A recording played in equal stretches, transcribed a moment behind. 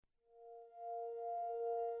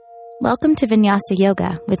Welcome to Vinyasa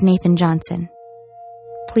Yoga with Nathan Johnson.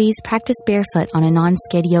 Please practice barefoot on a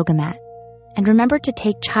non-skid yoga mat, and remember to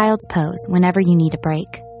take child's pose whenever you need a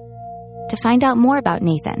break. To find out more about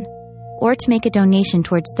Nathan, or to make a donation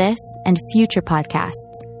towards this and future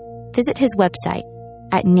podcasts, visit his website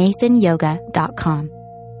at nathanyoga.com.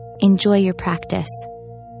 Enjoy your practice.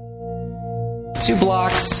 2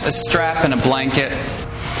 blocks, a strap, and a blanket.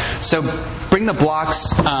 So bring the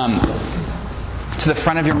blocks to the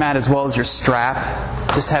front of your mat as well as your strap.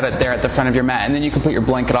 Just have it there at the front of your mat, and then you can put your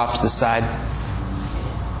blanket off to the side.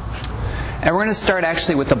 And we're going to start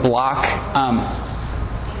actually with the block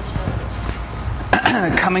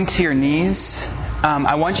coming to your knees.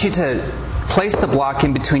 I want you to place the block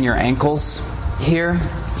in between your ankles here.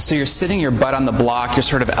 So you're sitting your butt on the block, you're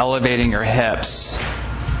sort of elevating your hips.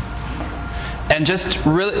 And just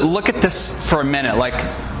really look at this for a minute. Like,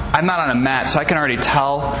 I'm not on a mat, so I can already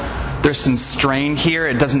tell there's some strain here.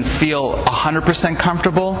 It doesn't feel 100%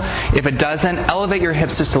 comfortable. If it doesn't, elevate your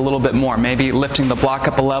hips just a little bit more. Maybe lifting the block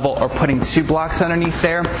up a level or putting 2 blocks underneath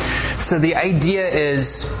there. So the idea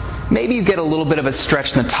is maybe you get a little bit of a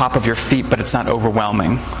stretch in the top of your feet, but it's not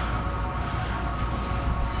overwhelming.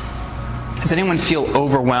 Does anyone feel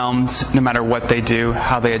overwhelmed no matter what they do,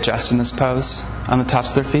 how they adjust in this pose on the tops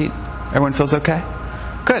of their feet? Everyone feels okay?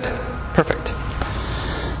 Good. Perfect.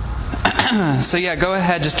 So yeah, go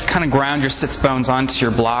ahead, just kind of ground your sits bones onto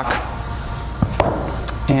your block.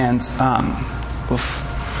 And,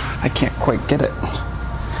 I can't quite get it.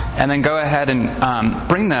 And then go ahead and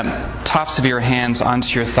bring the tops of your hands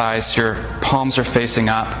onto your thighs so your palms are facing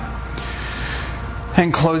up.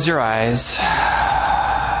 And close your eyes.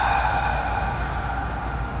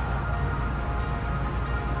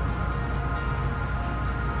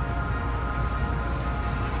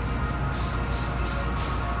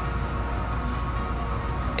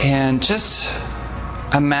 And just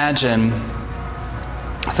imagine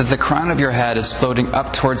that the crown of your head is floating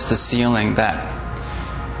up towards the ceiling, that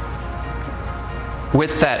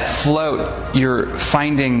with that float, you're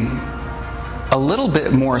finding a little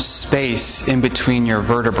bit more space in between your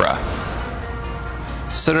vertebra.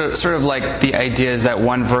 Sort of like the idea is that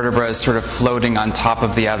one vertebra is sort of floating on top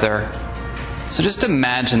of the other. So just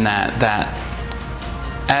imagine that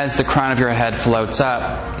as the crown of your head floats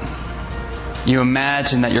up, you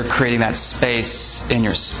imagine that you're creating that space in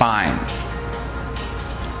your spine.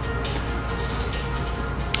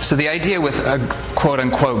 So the idea with a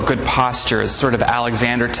quote-unquote good posture is sort of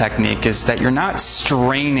Alexander technique, is that you're not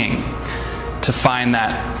straining to find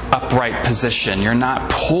that upright position. You're not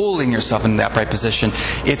pulling yourself into the upright position.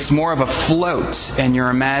 It's more of a float, and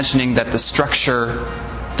you're imagining that the structure,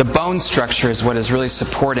 the bone structure, is what is really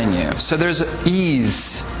supporting you. So there's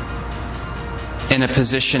ease in a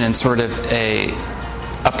position in sort of a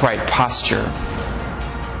upright posture.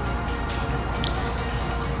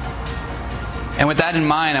 And with that in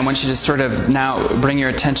mind, I want you to sort of now bring your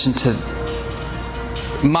attention to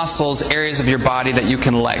muscles, areas of your body that you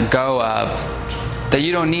can let go of, that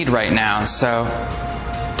you don't need right now. So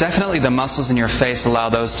definitely the muscles in your face, allow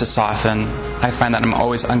those to soften. I find that I'm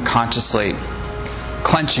always unconsciously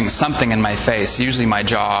clenching something in my face, usually my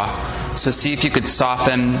jaw. So see if you could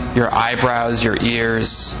soften your eyebrows, your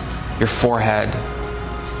ears, your forehead.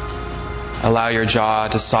 Allow your jaw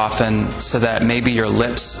to soften so that maybe your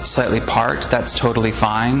lips slightly part. That's totally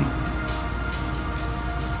fine.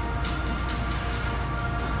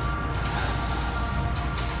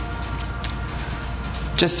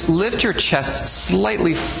 Just lift your chest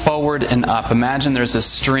slightly forward and up. Imagine there's a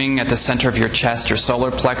string at the center of your chest, your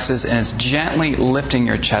solar plexus, and it's gently lifting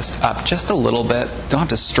your chest up just a little bit. Don't have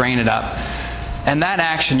to strain it up. And that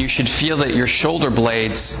action, you should feel that your shoulder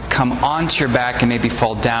blades come onto your back and maybe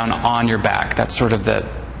fall down on your back. That's sort of the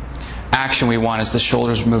action we want, is the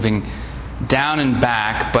shoulders moving down and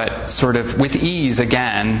back, but sort of with ease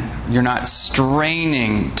again. You're not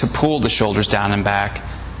straining to pull the shoulders down and back.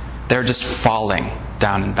 They're just falling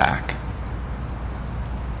down and back.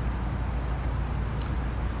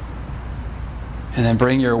 And then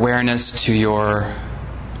bring your awareness to your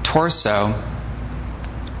torso.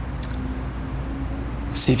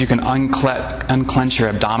 See if you can unclench your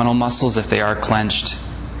abdominal muscles if they are clenched,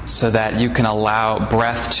 so that you can allow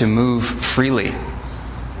breath to move freely.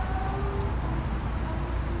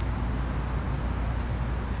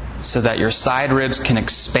 So that your side ribs can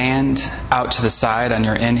expand out to the side on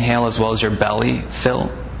your inhale, as well as your belly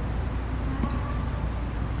fill.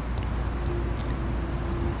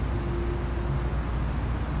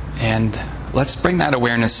 And let's bring that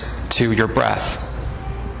awareness to your breath.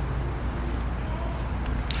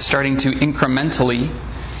 Starting to incrementally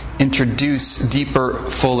introduce deeper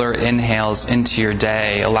fuller inhales into your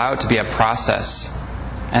day. Allow it to be a process.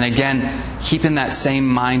 And again, keep in that same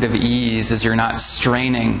mind of ease as you're not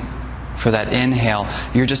straining for that inhale.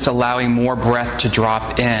 You're just allowing more breath to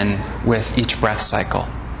drop in with each breath cycle.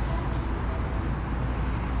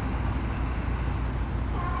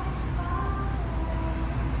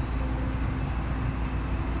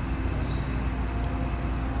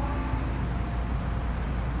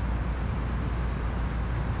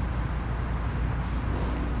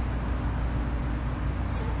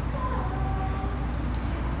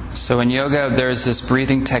 So in yoga, there's this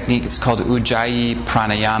breathing technique. It's called Ujjayi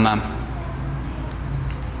Pranayama.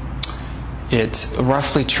 It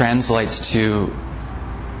roughly translates to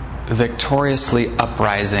victoriously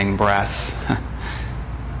uprising breath.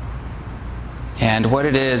 And what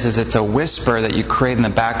it is it's a whisper that you create in the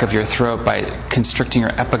back of your throat by constricting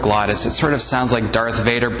your epiglottis. It sort of sounds like Darth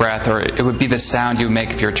Vader breath, or it would be the sound you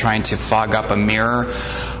make if you're trying to fog up a mirror.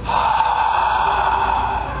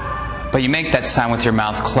 But you make that sound with your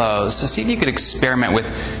mouth closed. So see if you could experiment with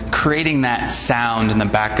creating that sound in the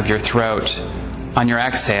back of your throat on your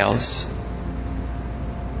exhales.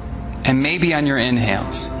 And maybe on your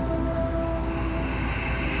inhales.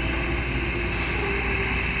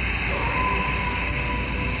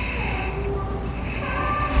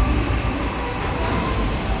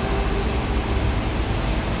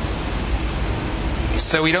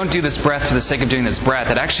 So we don't do this breath for the sake of doing this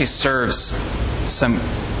breath. It actually serves some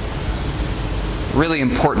really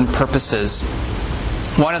important purposes.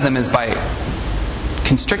 One of them is by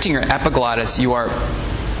constricting your epiglottis, you are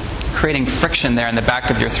creating friction there in the back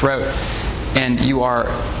of your throat, and you are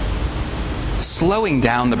slowing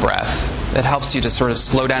down the breath. That helps you to sort of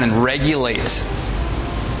slow down and regulate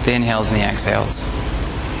the inhales and the exhales.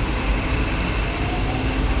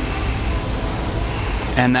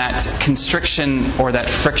 And that constriction or that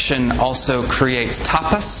friction also creates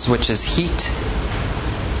tapas, which is heat.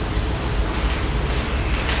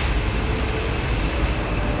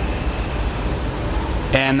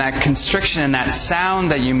 And that constriction and that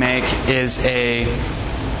sound that you make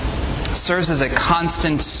serves as a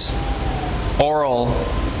constant aural,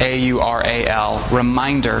 A-U-R-A-L,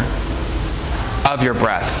 reminder of your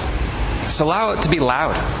breath. So allow it to be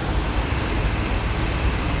loud.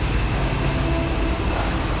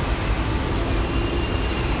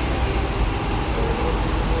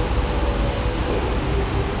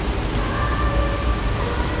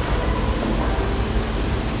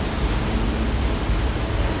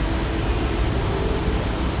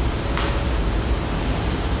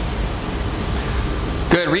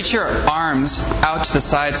 Good. Reach your arms out to the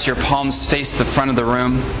sides so your palms face the front of the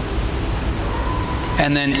room.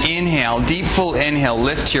 And then inhale, deep full inhale.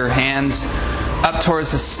 Lift your hands up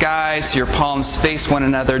towards the sky so your palms face one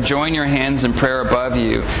another. Join your hands in prayer above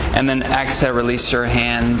you. And then exhale, release your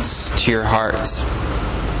hands to your heart.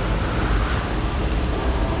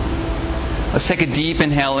 Let's take a deep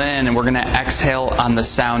inhale in, and we're going to exhale on the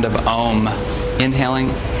sound of Om.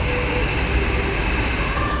 Inhaling.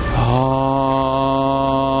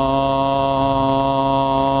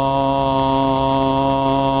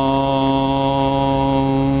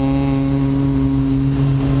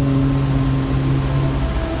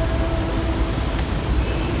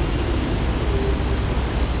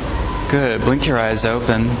 Good. Blink your eyes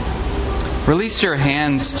open. Release your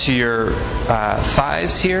hands to your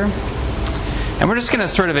thighs here. And we're just going to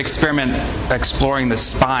sort of experiment exploring the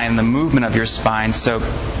spine, the movement of your spine. So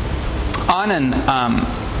on an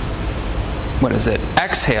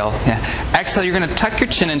exhale. Yeah. Exhale, you're going to tuck your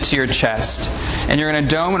chin into your chest, and you're going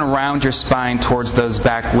to dome and round your spine towards those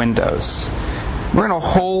back windows. We're going to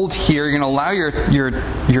hold here. You're going to allow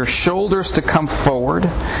your shoulders to come forward,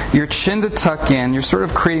 your chin to tuck in. You're sort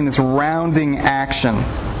of creating this rounding action,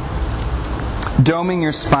 doming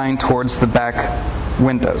your spine towards the back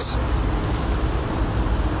windows.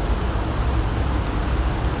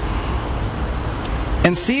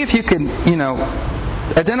 And see if you can,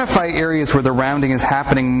 identify areas where the rounding is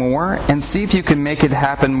happening more, and see if you can make it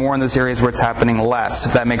happen more in those areas where it's happening less,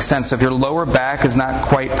 if that makes sense. So if your lower back is not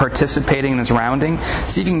quite participating in this rounding,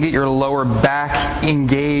 see if you can get your lower back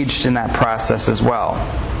engaged in that process as well.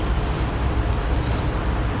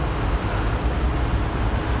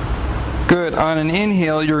 Good. On an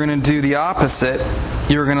inhale, you're going to do the opposite.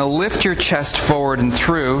 You're going to lift your chest forward and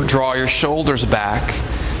through, draw your shoulders back.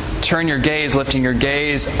 Turn your gaze, lifting your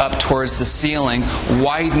gaze up towards the ceiling,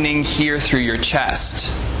 widening here through your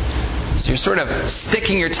chest. So you're sort of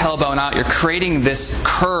sticking your tailbone out. You're creating this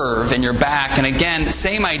curve in your back. And again,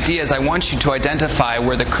 same ideas. I want you to identify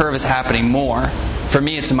where the curve is happening more. For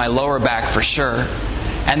me, it's in my lower back for sure.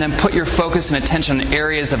 And then put your focus and attention on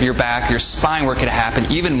areas of your back, your spine where it could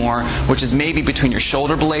happen even more, which is maybe between your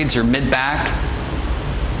shoulder blades, your mid-back.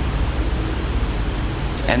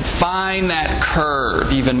 And find that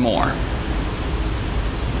curve even more.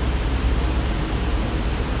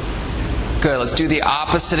 Good. Let's do the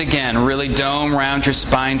opposite again. Really dome round your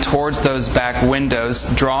spine towards those back windows,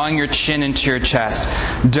 drawing your chin into your chest.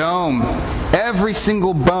 Dome every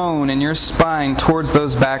single bone in your spine towards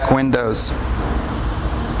those back windows.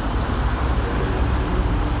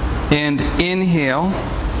 And inhale,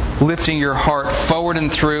 lifting your heart forward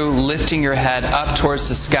and through, lifting your head up towards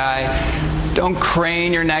the sky. Don't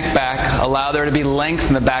crane your neck back. Allow there to be length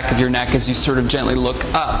in the back of your neck as you sort of gently look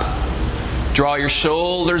up. Draw your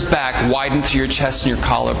shoulders back, widen through your chest and your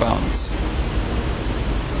collarbones.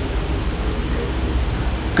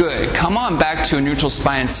 Good. Come on back to a neutral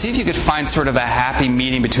spine and see if you could find sort of a happy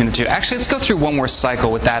medium between the two. Actually, let's go through one more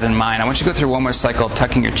cycle with that in mind. I want you to go through one more cycle of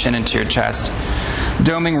tucking your chin into your chest.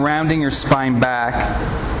 Doming, rounding your spine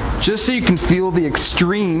back. Just so you can feel the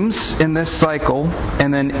extremes in this cycle,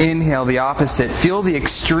 and then inhale the opposite. Feel the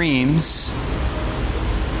extremes.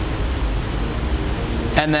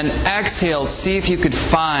 And then exhale, see if you could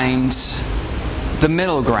find the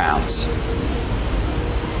middle ground.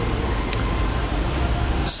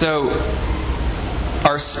 So,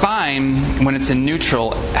 our spine, when it's in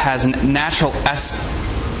neutral, has a natural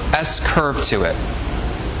S curve to it.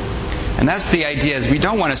 And that's the idea, is we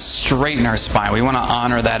don't want to straighten our spine. We want to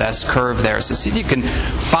honor that S curve there. So see if you can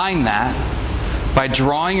find that by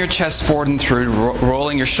drawing your chest forward and through,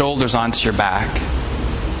 rolling your shoulders onto your back.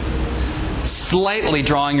 Slightly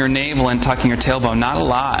drawing your navel and tucking your tailbone, not a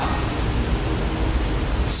lot.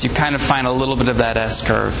 So you kind of find a little bit of that S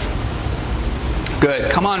curve.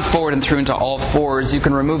 Good. Come on forward and through into all fours. You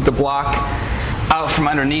can remove the block out from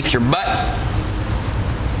underneath your butt.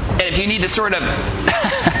 And if you need to sort of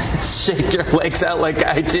shake your legs out like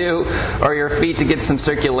I do, or your feet to get some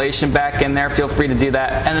circulation back in there, feel free to do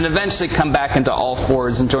that. And then eventually come back into all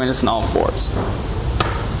fours and join us in all fours.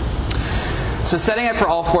 So setting up for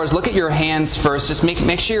all fours, look at your hands first. Just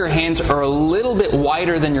make sure your hands are a little bit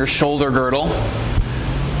wider than your shoulder girdle.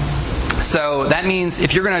 So that means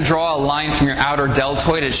if you're going to draw a line from your outer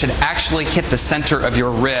deltoid, it should actually hit the center of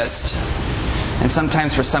your wrist. And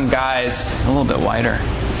sometimes for some guys, a little bit wider.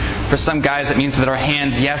 For some guys, it means that our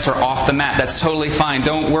hands, yes, are off the mat. That's totally fine.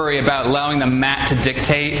 Don't worry about allowing the mat to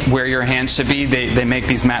dictate where your hands should be. They make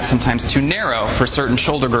these mats sometimes too narrow for certain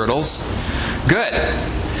shoulder girdles. Good.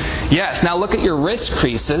 Yes, now look at your wrist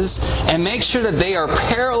creases and make sure that they are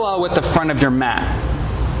parallel with the front of your mat.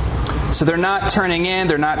 So they're not turning in,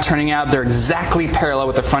 they're not turning out, they're exactly parallel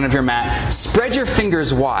with the front of your mat. Spread your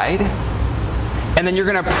fingers wide, and then you're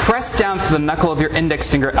going to press down through the knuckle of your index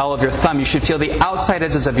finger, L of your thumb. You should feel the outside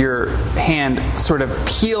edges of your hand sort of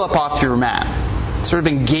peel up off your mat. Sort of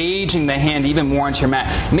engaging the hand even more into your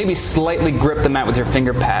mat. Maybe slightly grip the mat with your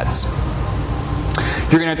finger pads.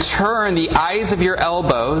 You're going to turn the eyes of your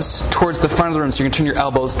elbows towards the front of the room. So you're going to turn your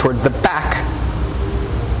elbows towards the back.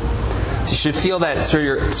 So you should feel that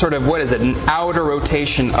sort of what is it? An outer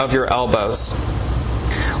rotation of your elbows.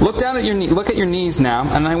 Look down at your knees now,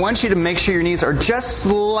 and I want you to make sure your knees are just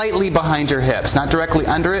slightly behind your hips. Not directly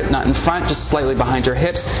under it, not in front, just slightly behind your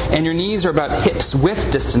hips. And your knees are about hips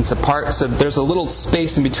width distance apart, so there's a little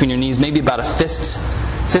space in between your knees, maybe about a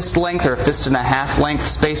fist length or a fist and a half length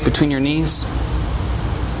space between your knees.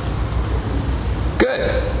 Good.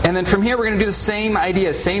 And then from here we're going to do the same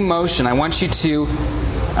idea, same motion. I want you to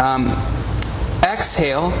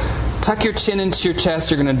exhale, tuck your chin into your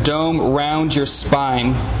chest. You're going to dome round your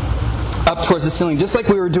spine up towards the ceiling, just like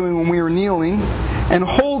we were doing when we were kneeling. And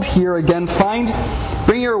hold here again.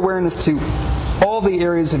 Bring your awareness to all the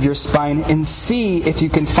areas of your spine and see if you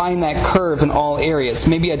can find that curve in all areas.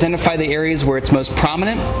 Maybe identify the areas where it's most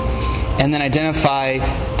prominent, and then identify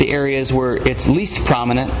the areas where it's least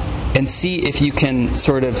prominent, and see if you can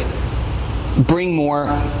sort of bring more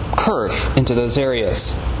curve into those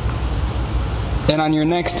areas. And on your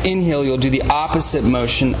next inhale, you'll do the opposite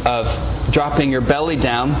motion of dropping your belly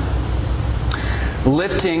down,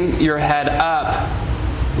 lifting your head up,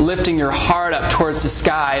 lifting your heart up towards the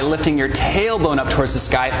sky, lifting your tailbone up towards the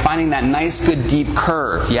sky, finding that nice, good, deep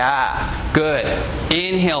curve. Yeah, good.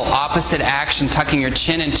 Inhale, opposite action, tucking your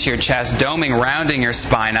chin into your chest, doming, rounding your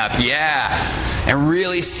spine up. Yeah. And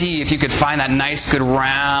really see if you could find that nice, good,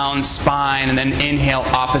 round spine, and then inhale,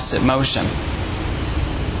 opposite motion.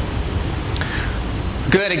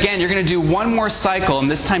 Good. Again, you're going to do one more cycle,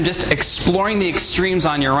 and this time just exploring the extremes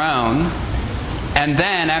on your own. And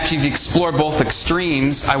then, after you've explored both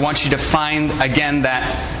extremes, I want you to find, again,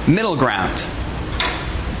 that middle ground.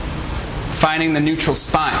 finding the neutral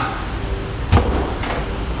spine.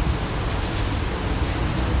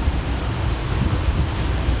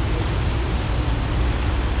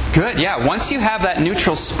 Good, yeah. Once you have that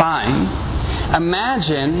neutral spine,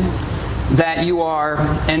 imagine that you are,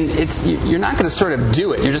 and you're not going to sort of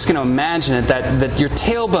do it, you're just going to imagine it, that your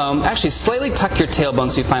tailbone, actually slightly tuck your tailbone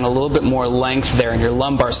so you find a little bit more length there in your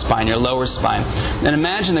lumbar spine, your lower spine. And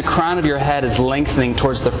imagine the crown of your head is lengthening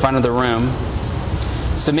towards the front of the room.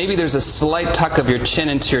 So maybe there's a slight tuck of your chin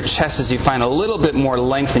into your chest as you find a little bit more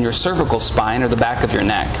length in your cervical spine or the back of your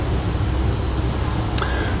neck.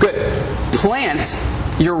 Good. Plant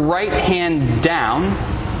your right hand down,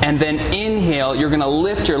 and then inhale, you're going to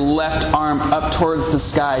lift your left arm up towards the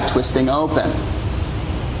sky, twisting open.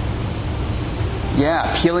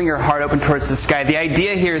 Yeah, peeling your heart open towards the sky. The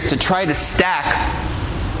idea here is to try to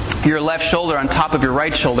stack your left shoulder on top of your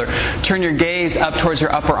right shoulder. Turn your gaze up towards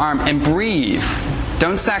your upper arm and breathe.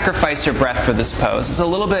 Don't sacrifice your breath for this pose. It's a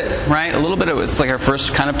little bit, right? A little bit of, it's like our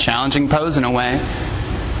first kind of challenging pose in a way.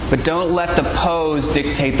 But don't let the pose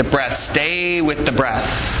dictate the breath. Stay with the breath.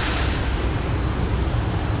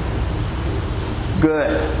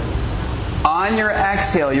 Good. On your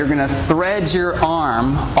exhale, you're going to thread your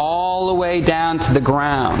arm all the way down to the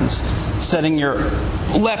ground, setting your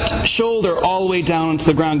left shoulder all the way down onto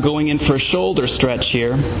the ground, going in for a shoulder stretch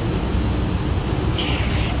here.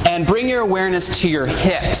 And bring your awareness to your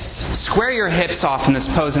hips. Square your hips off in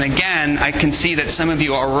this pose. And again, I can see that some of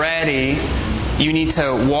you already, you need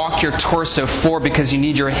to walk your torso forward because you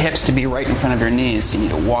need your hips to be right in front of your knees. You need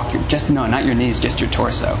to walk not your knees, just your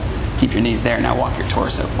torso. Keep your knees there. Now walk your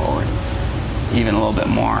torso forward. Even a little bit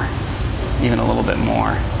more. Even a little bit more.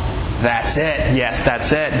 That's it. Yes,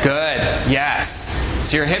 that's it. Good. Yes.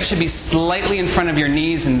 So your hips should be slightly in front of your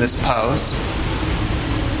knees in this pose.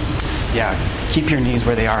 Yeah. Keep your knees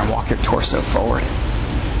where they are and walk your torso forward.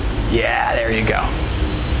 Yeah, there you go.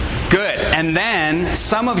 Good. And then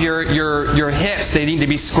some of your hips, they need to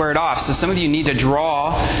be squared off. So some of you need to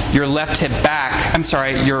draw your left hip back.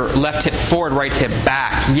 Your left hip forward, right hip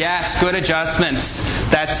back. Yes, good adjustments.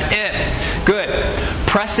 That's it. Good.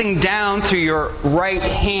 Pressing down through your right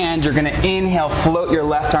hand, you're going to inhale, float your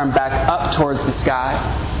left arm back up towards the sky.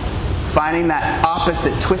 Finding that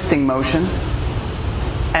opposite twisting motion.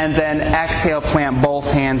 And then exhale, plant both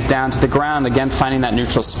hands down to the ground. Again, finding that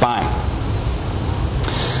neutral spine.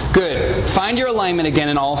 Good. Find your alignment again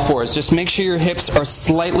in all fours. Just make sure your hips are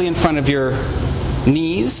slightly in front of your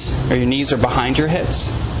knees, or your knees are behind your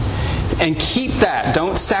hips. And keep that.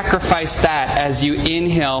 Don't sacrifice that as you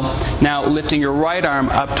inhale. Now lifting your right arm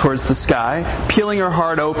up towards the sky, peeling your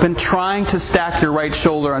heart open, trying to stack your right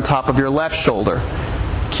shoulder on top of your left shoulder.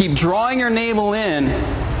 Keep drawing your navel in,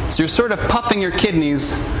 so you're sort of puffing your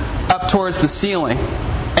kidneys up towards the ceiling.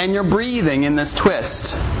 And you're breathing in this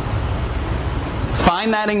twist.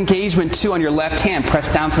 Find that engagement too on your left hand.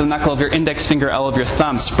 Press down for the knuckle of your index finger, L of your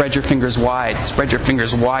thumb. Spread your fingers wide. Spread your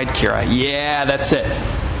fingers wide, Kira. Yeah, that's it.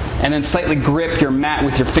 And then slightly grip your mat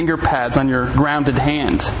with your finger pads on your grounded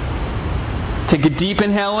hand. Take a deep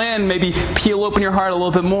inhale in. Maybe peel open your heart a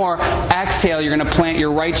little bit more. Exhale, you're going to plant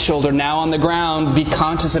your right shoulder now on the ground. Be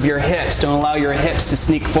conscious of your hips. Don't allow your hips to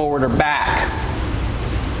sneak forward or back.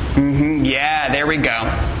 Yeah, there we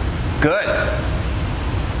go. Good.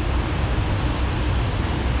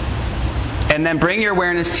 And then bring your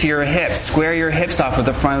awareness to your hips. Square your hips off with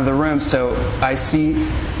the front of the room. So I see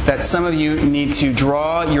that some of you need to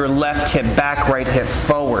draw your left hip back, right hip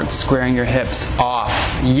forward, squaring your hips off.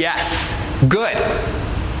 Yes. Good.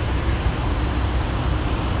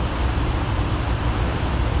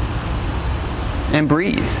 And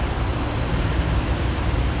breathe.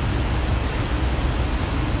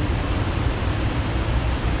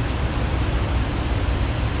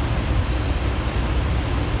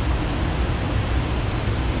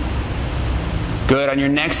 Good. On your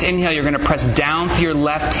next inhale, you're going to press down through your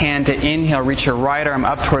left hand to inhale. Reach your right arm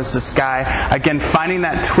up towards the sky. Again, finding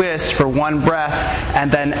that twist for one breath.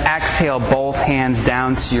 And then exhale, both hands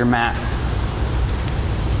down to your mat.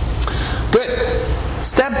 Good.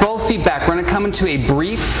 Step both feet back. We're going to come into a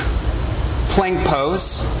brief plank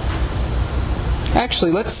pose.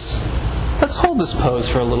 Actually, let's hold this pose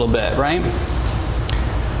for a little bit, right?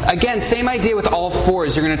 Again, same idea with all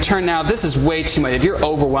fours. You're going to turn now. This is way too much. If you're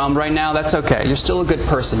overwhelmed right now, that's okay. You're still a good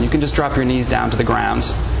person. You can just drop your knees down to the ground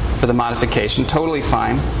for the modification. Totally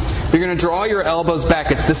fine. You're going to draw your elbows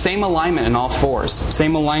back. It's the same alignment in all fours.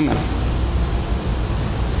 Same alignment.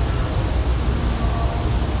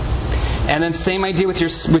 And then same idea with your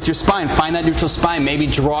spine. Find that neutral spine. Maybe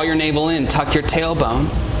draw your navel in. Tuck your tailbone.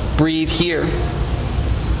 Breathe here.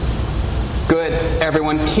 Good,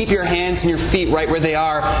 everyone. Keep your hands and your feet right where they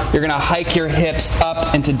are. You're going to hike your hips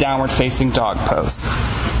up into downward facing dog pose.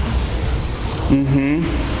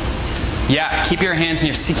 Yeah, keep your hands and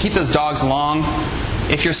your feet. Keep those dogs long.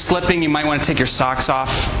 If you're slipping, you might want to take your socks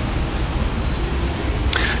off.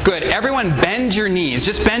 Good. Everyone bend your knees.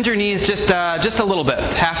 Just bend your knees just a little bit.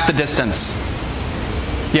 Half the distance.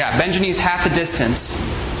 Yeah, bend your knees half the distance.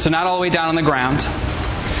 So not all the way down on the ground.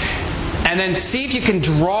 And then see if you can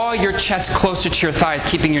draw your chest closer to your thighs,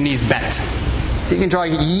 keeping your knees bent. So you can draw,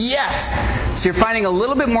 yes! So you're finding a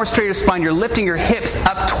little bit more straighter spine. You're lifting your hips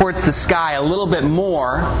up towards the sky a little bit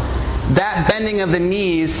more. That bending of the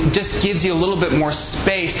knees just gives you a little bit more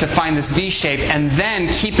space to find this V shape. And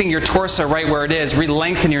then keeping your torso right where it is,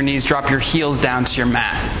 re-lengthen your knees, drop your heels down to your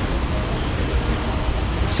mat.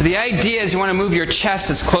 So the idea is you want to move your chest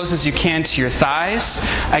as close as you can to your thighs.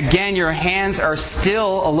 Again, your hands are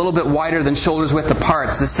still a little bit wider than shoulders width apart.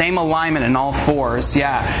 It's the same alignment in all fours,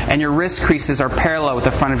 yeah. And your wrist creases are parallel with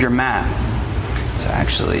the front of your mat. So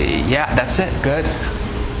actually, yeah, that's it. Good.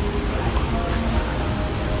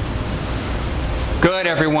 Good,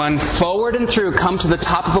 everyone. Forward and through. Come to the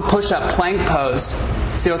top of a push-up plank pose.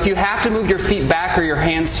 So if you have to move your feet back or your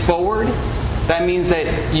hands forward, that means that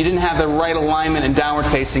you didn't have the right alignment in downward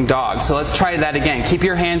facing dog. So let's try that again. Keep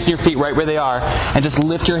your hands and your feet right where they are and just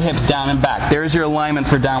lift your hips down and back. There's your alignment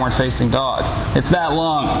for downward facing dog. It's that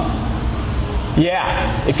long.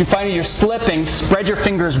 Yeah. If you're finding you're slipping, spread your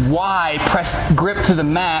fingers wide, grip to the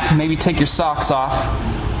mat, maybe take your socks off.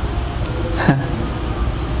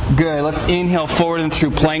 Good. Let's inhale forward and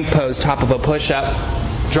through plank pose, top of a push-up.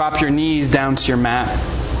 Drop your knees down to your mat.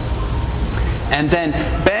 And then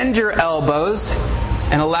bend your elbows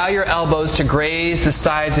and allow your elbows to graze the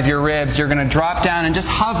sides of your ribs. You're going to drop down and just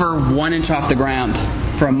hover 1 inch off the ground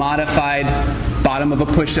for a modified bottom of a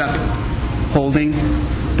push-up. Holding,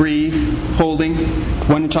 breathe, holding.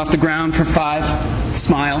 1 inch off the ground for 5.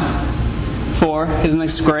 Smile. 4. Isn't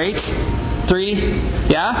this great? 3.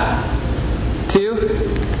 Yeah? 2.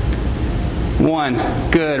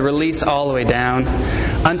 1. Good. Release all the way down.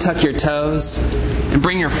 Untuck your toes and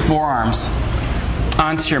bring your forearms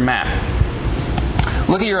onto your mat.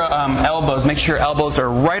 Look at your elbows. Make sure your elbows are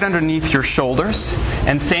right underneath your shoulders.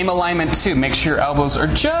 And same alignment too. Make sure your elbows are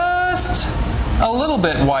just a little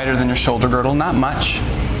bit wider than your shoulder girdle. Not much.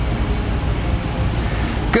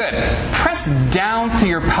 Good. Press down through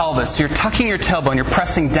your pelvis. So you're tucking your tailbone. You're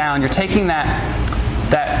pressing down. You're taking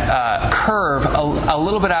that curve a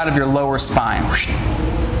little bit out of your lower spine.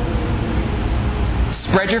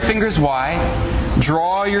 Spread your fingers wide.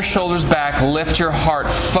 Draw your shoulders back. Lift your heart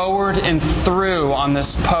forward and through on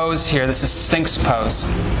this pose here. This is Sphinx pose.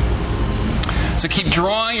 So keep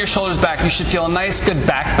drawing your shoulders back. You should feel a nice good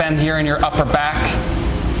back bend here in your upper back.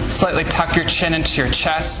 Slightly tuck your chin into your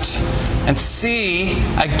chest. And see,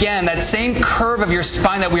 again, that same curve of your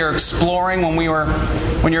spine that we were exploring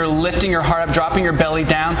when you're lifting your heart up, dropping your belly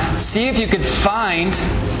down. See if you could find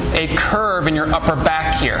a curve in your upper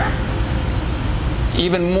back here.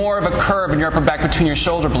 Even more of a curve in your upper back between your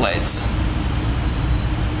shoulder blades.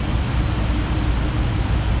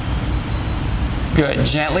 Good.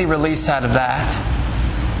 Gently release out of that.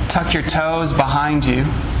 Tuck your toes behind you.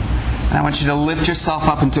 And I want you to lift yourself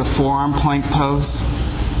up into a forearm plank pose.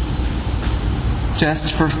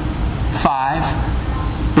 Just for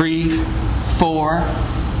 5. Breathe. 4.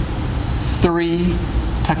 3.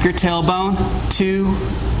 Tuck your tailbone. 2.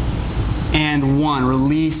 And 1.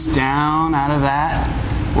 Release down out of that.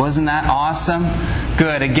 Wasn't that awesome?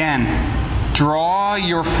 Good. Again, draw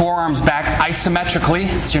your forearms back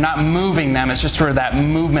isometrically. So you're not moving them. It's just sort of that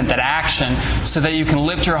movement, that action, so that you can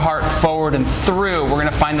lift your heart forward and through. We're going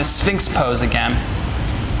to find the Sphinx pose again.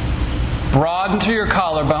 Broaden through your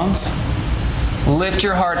collarbones. Lift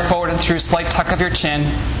your heart forward and through. Slight tuck of your chin.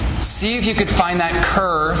 See if you could find that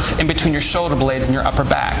curve in between your shoulder blades and your upper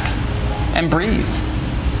back. And breathe.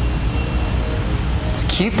 So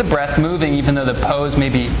keep the breath moving even though the pose may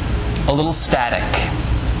be a little static.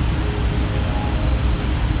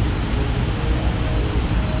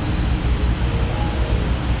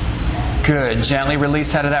 Good. Gently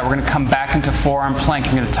release out of that. We're going to come back into forearm plank.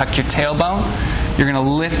 You're going to tuck your tailbone. You're going to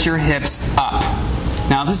lift your hips up.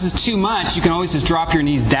 Now, if this is too much, you can always just drop your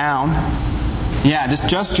knees down. Yeah, just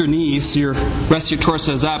adjust your knees so your rest of your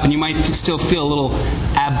torso is up. And you might still feel a little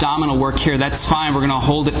abdominal work here. That's fine. We're going to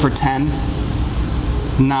hold it for 10.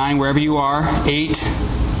 9, wherever you are. 8.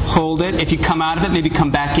 Hold it. If you come out of it, maybe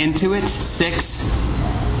come back into it. 6.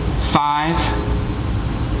 5.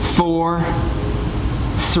 4.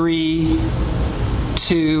 3.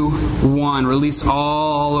 2. 1. Release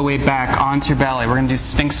all the way back onto your belly. We're going to do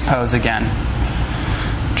Sphinx pose again.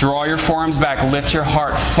 Draw your forearms back. Lift your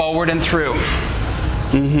heart forward and through.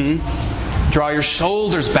 Draw your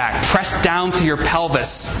shoulders back. Press down through your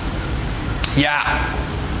pelvis. Yeah,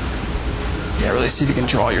 really see if you can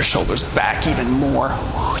draw your shoulders back even more.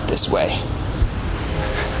 This way.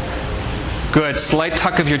 Good. Slight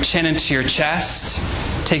tuck of your chin into your chest.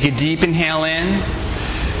 Take a deep inhale in.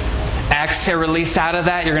 Exhale, release out of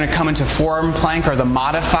that. You're going to come into forearm plank, or the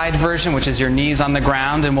modified version, which is your knees on the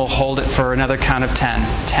ground, and we'll hold it for another count of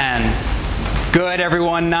 10. 10. Good,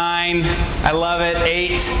 everyone. 9. I love it.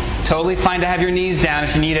 8. Totally fine to have your knees down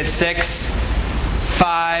if you need it. 6.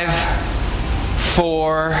 5.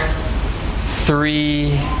 4.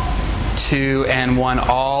 3. 2 and 1.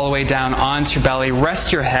 All the way down onto your belly.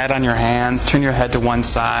 Rest your head on your hands. Turn your head to one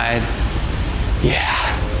side.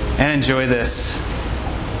 Yeah. And enjoy this.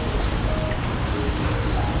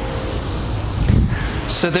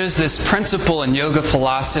 So there's this principle in yoga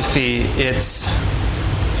philosophy. It's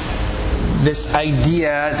this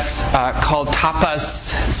idea. It's called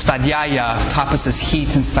tapas svadhyaya. Tapas is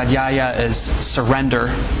heat and svadhyaya is surrender.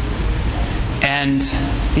 And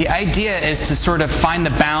the idea is to sort of find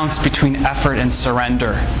the balance between effort and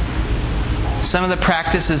surrender. Some of the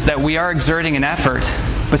practices that we are exerting an effort,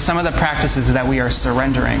 but some of the practices that we are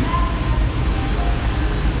surrendering.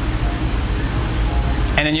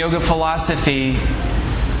 And in yoga philosophy,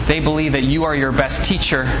 they believe that you are your best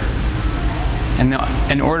teacher. And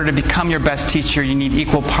in order to become your best teacher, you need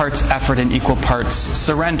equal parts effort and equal parts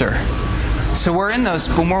surrender. So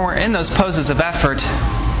when we're in those poses of effort,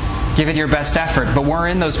 give it your best effort. But when we're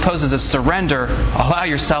in those poses of surrender, allow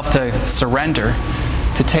yourself to surrender,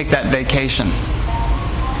 to take that vacation.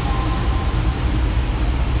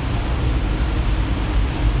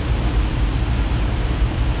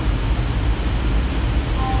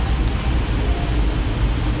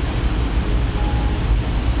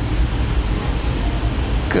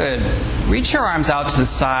 Good. Reach your arms out to the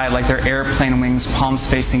side like they're airplane wings, palms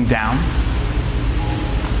facing down.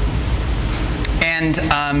 And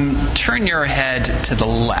turn your head to the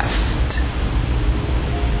left.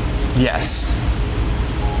 Yes.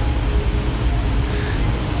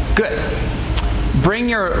 Good. Bring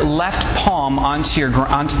your left palm onto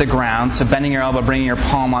the ground. So bending your elbow, bringing your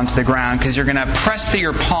palm onto the ground, because you're going to press through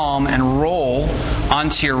your palm and roll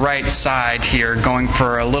onto your right side here, going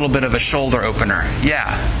for a little bit of a shoulder opener.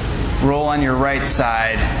 Yeah. Roll on your right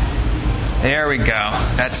side. There we go.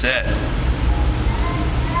 That's it.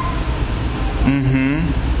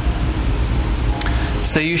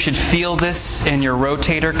 So you should feel this in your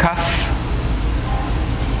rotator cuff.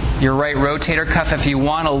 Your right rotator cuff. If you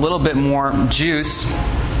want a little bit more juice,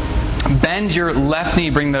 bend your left knee,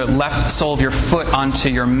 bring the left sole of your foot onto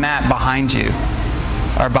your mat behind you.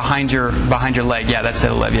 Or behind your leg. Yeah, that's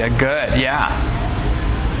it, Olivia. Good, yeah.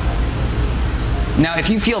 Now, if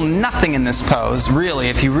you feel nothing in this pose, really,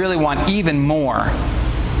 if you really want even more,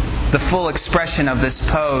 the full expression of this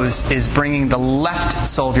pose is bringing the left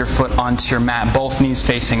sole of your foot onto your mat, both knees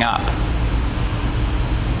facing up.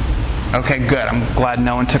 Okay, good. I'm glad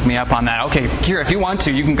no one took me up on that. Okay, Kira, if you want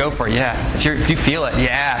to, you can go for it. Yeah, if you feel it,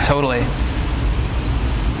 yeah, totally.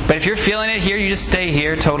 But if you're feeling it here, you just stay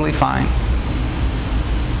here, totally fine.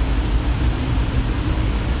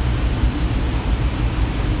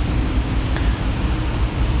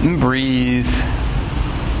 And breathe.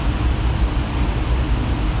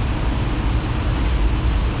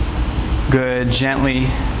 Good. Gently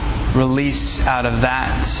release out of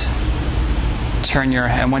that.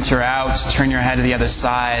 And once you're out, turn your head to the other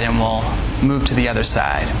side, and we'll move to the other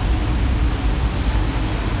side.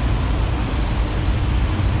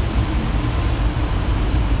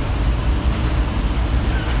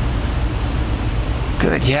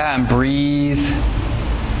 Good. Yeah, and breathe.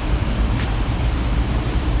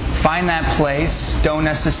 Find that place.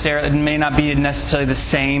 It may not be necessarily the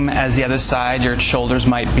same as the other side. Your shoulders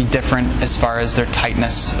might be different as far as their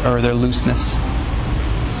tightness or their looseness.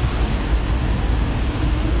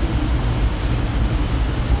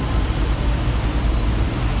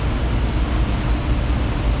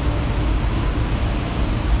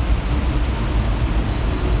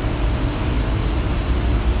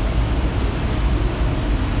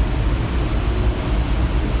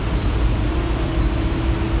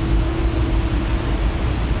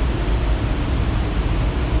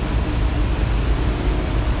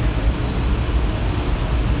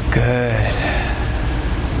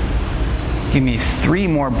 Give me 3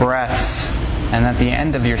 more breaths, and at the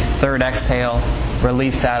end of your third exhale,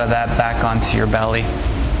 release out of that back onto your belly.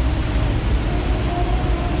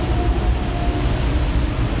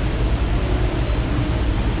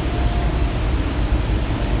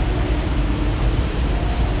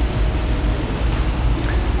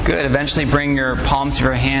 Good. Eventually bring your palms of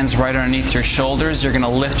your hands right underneath your shoulders. You're going to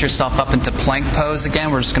lift yourself up into plank pose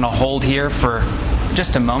again. We're just going to hold here for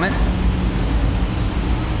just a moment.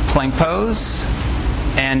 Plank pose.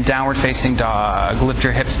 And downward facing dog. Lift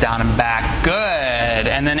your hips down and back. Good.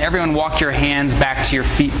 And then everyone walk your hands back to your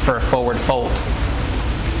feet for a forward fold.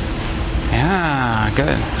 Yeah,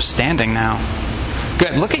 good. We're standing now.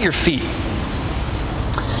 Good. Look at your feet.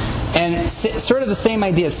 And sort of the same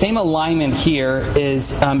idea, same alignment here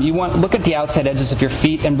is you want to look at the outside edges of your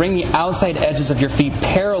feet and bring the outside edges of your feet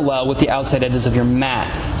parallel with the outside edges of your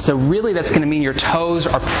mat. So really that's going to mean your toes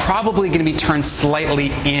are probably going to be turned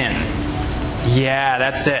slightly in. Yeah,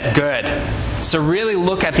 that's it. Good. So really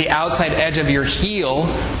look at the outside edge of your heel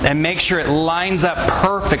and make sure it lines up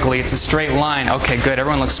perfectly. It's a straight line. Okay, good.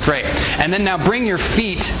 Everyone looks great. And then now bring your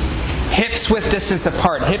feet hips width distance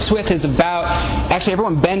apart. Hips width is about, actually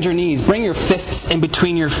everyone bend your knees. Bring your fists in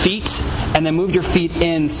between your feet and then move your feet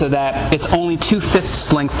in so that it's only 2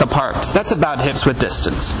 fists length apart. That's about hips width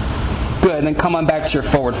distance. Good. And then come on back to your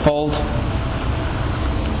forward fold.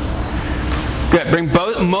 Good. Bring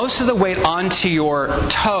most of the weight onto your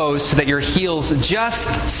toes so that your heels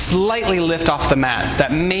just slightly lift off the mat.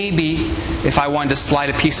 That maybe if I wanted to slide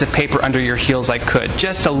a piece of paper under your heels, I could.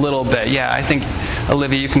 Just a little bit. Yeah, I think,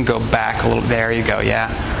 Olivia, you can go back a little. There you go. Yeah.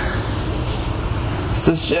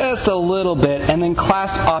 So just a little bit. And then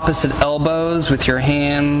clasp opposite elbows with your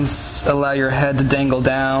hands. Allow your head to dangle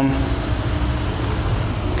down.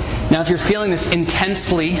 Now, if you're feeling this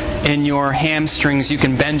intensely in your hamstrings, you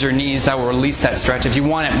can bend your knees. That will release that stretch. If you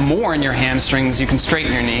want it more in your hamstrings, you can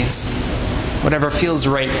straighten your knees. Whatever feels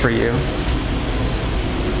right for you.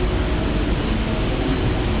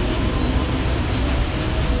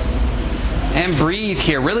 And breathe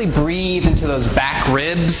here. Really breathe into those back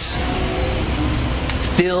ribs.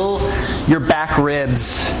 Fill your back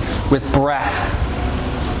ribs with breath.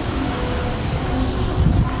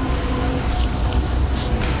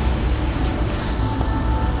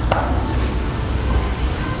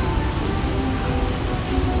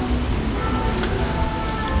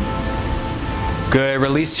 Good.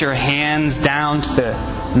 Release your hands down to the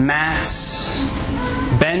mat.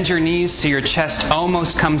 Bend your knees so your chest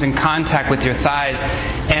almost comes in contact with your thighs.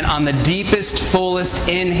 And on the deepest, fullest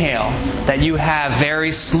inhale that you have,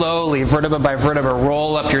 very slowly, vertebra by vertebra,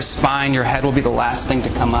 roll up your spine. Your head will be the last thing to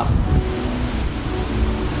come up.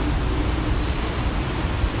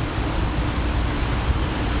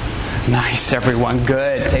 Nice, everyone.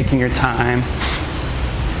 Good. Taking your time.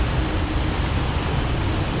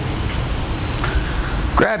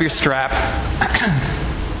 Grab your strap.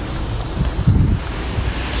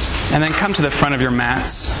 And then come to the front of your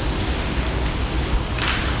mats.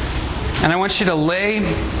 And I want you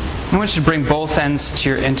to bring both ends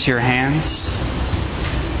into your hands.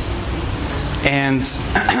 And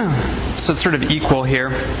so it's sort of equal here.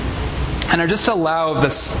 And I just allow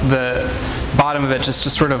the bottom of it just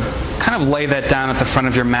to sort of kind of lay that down at the front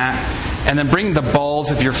of your mat. And then bring the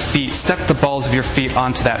balls of your feet, step the balls of your feet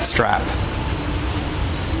onto that strap.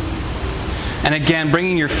 And again,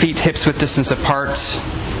 bringing your feet hips width distance apart.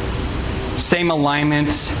 Same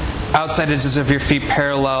alignment. Outside edges of your feet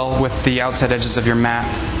parallel with the outside edges of your mat.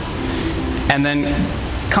 And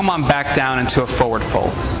then come on back down into a forward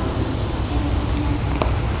fold.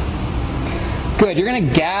 Good. You're going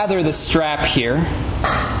to gather the strap here.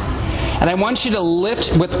 And I want you to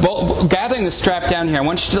lift, gathering the strap down here, I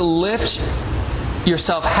want you to lift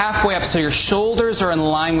yourself halfway up so your shoulders are in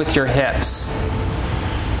line with your hips.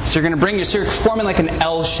 So you're going to you're forming like an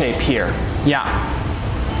L shape here. Yeah.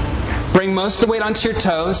 Bring most of the weight onto your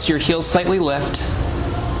toes, your heels slightly lift.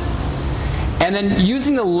 And then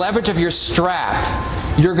using the leverage of your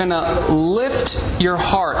strap, you're going to lift your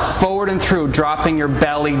heart forward and through, dropping your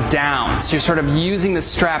belly down. So you're sort of using the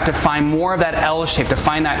strap to find more of that L shape, to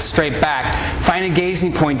find that straight back. Find a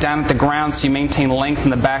gazing point down at the ground so you maintain length in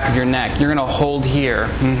the back of your neck. You're going to hold here.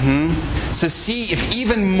 So see if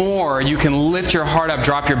even more you can lift your heart up,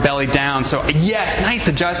 drop your belly down. So yes, nice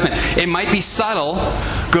adjustment. It might be subtle.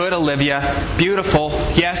 Good, Olivia. Beautiful.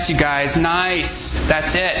 Yes, you guys. Nice.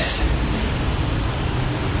 That's it.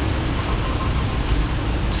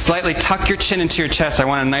 Slightly tuck your chin into your chest. I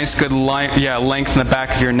want a nice good length in the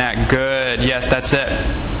back of your neck. Good. Yes, that's it.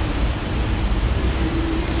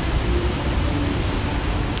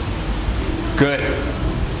 Good.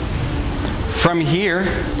 From here,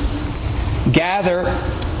 gather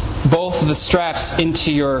both of the straps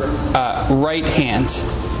into your right hand.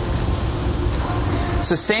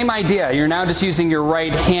 So same idea. You're now just using your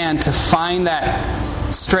right hand to find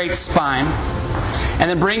that straight spine. And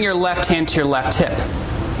then bring your left hand to your left hip.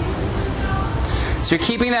 So you're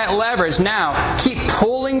keeping that leverage. Now, keep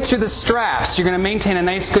pulling through the straps. You're going to maintain a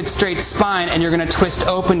nice, good, straight spine, and you're going to twist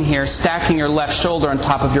open here, stacking your left shoulder on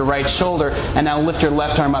top of your right shoulder, and now lift your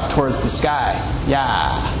left arm up towards the sky.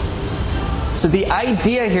 Yeah. So the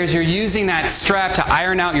idea here is you're using that strap to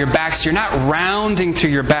iron out your back, so you're not rounding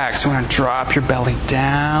through your back. So you want to drop your belly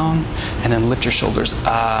down, and then lift your shoulders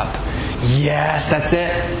up. Yes, that's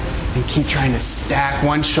it. And keep trying to stack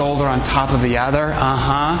one shoulder on top of the other.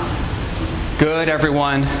 Good,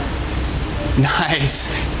 everyone.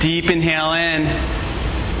 Nice. Deep inhale in.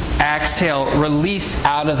 Exhale. Release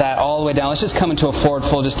out of that all the way down. Let's just come into a forward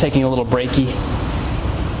fold, just taking a little breaky.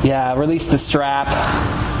 Yeah, release the strap.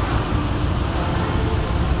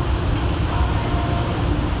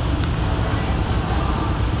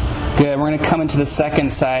 Good. We're going to come into the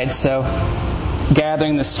second side. So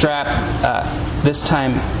gathering the strap this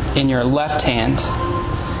time in your left hand.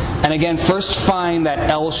 And again, first find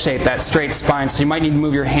that L shape, that straight spine. So you might need to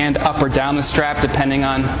move your hand up or down the strap depending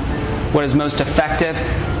on what is most effective.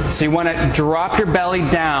 So you want to drop your belly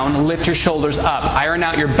down, lift your shoulders up, iron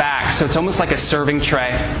out your back. So it's almost like a serving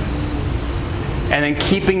tray. And then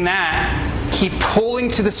keeping that, keep pulling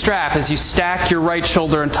to the strap as you stack your right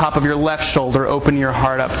shoulder on top of your left shoulder, open your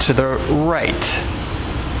heart up to the right.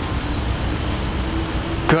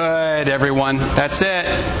 Good, everyone. That's it.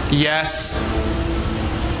 Yes.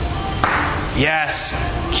 Yes.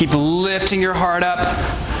 Keep lifting your heart up.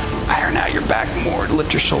 Iron out your back more.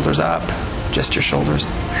 Lift your shoulders up. Just your shoulders.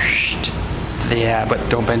 Yeah, but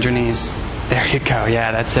don't bend your knees. There you go.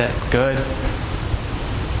 Yeah, that's it. Good.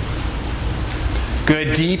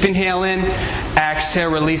 Good. Deep inhale in.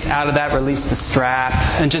 Exhale. Release out of that. Release the strap.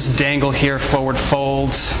 And just dangle here. Forward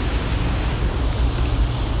fold.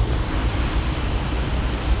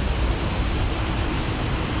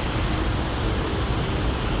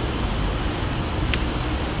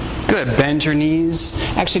 Good. Bend your knees.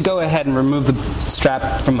 Actually, go ahead and remove the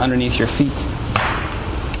strap from underneath your feet.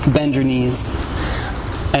 Bend your knees.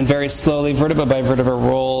 And very slowly, vertebra by vertebra,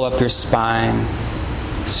 roll up your spine.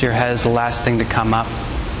 So your head is the last thing to come up.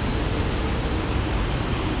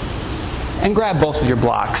 And grab both of your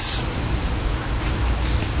blocks.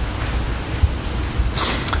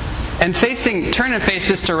 And turn and face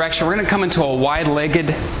this direction. We're going to come into a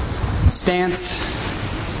wide-legged stance.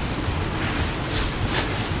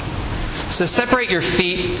 So separate your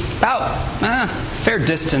feet about fair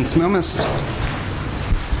distance.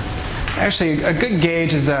 Actually, a good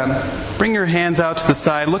gauge is bring your hands out to the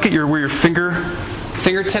side. Look at where your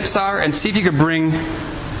fingertips are, and see if you could bring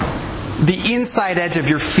the inside edge of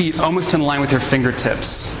your feet almost in line with your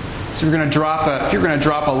fingertips. So if you're going to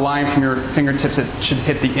drop a line from your fingertips, it should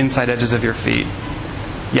hit the inside edges of your feet.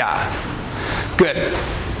 Yeah, good.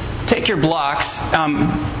 Take your blocks.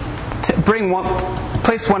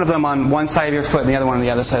 Place one of them on one side of your foot and the other one on the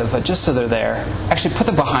other side of the foot, just so they're there. Actually, put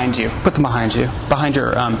them behind you. Behind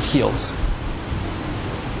your heels.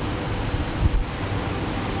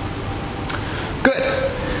 Good.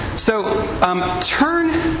 So turn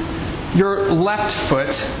your left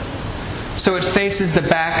foot so it faces the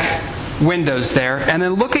back windows there, and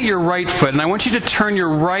then look at your right foot, and I want you to turn your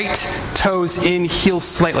right toes in, heels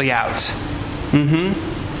slightly out.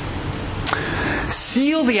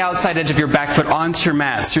 Seal the outside edge of your back foot onto your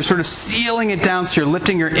mat. So you're sort of sealing it down, so you're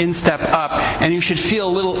lifting your instep up, and you should feel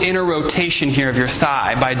a little inner rotation here of your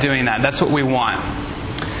thigh by doing that. That's what we want.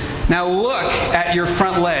 Now look at your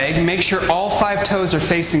front leg. Make sure all 5 toes are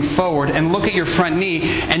facing forward, and look at your front knee,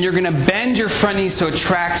 and you're going to bend your front knee so it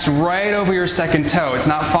tracks right over your second toe. It's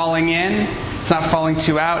not falling in. It's not falling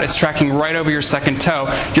too out. It's tracking right over your second toe.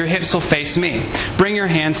 Your hips will face me. Bring your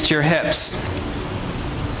hands to your hips.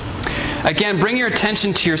 Again, bring your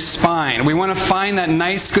attention to your spine. We want to find that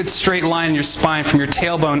nice, good straight line in your spine from your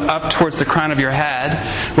tailbone up towards the crown of your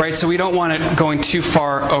head, right? So we don't want it going too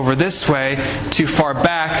far over this way, too far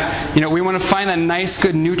back. We want to find that nice,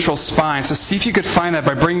 good, neutral spine. So see if you could find that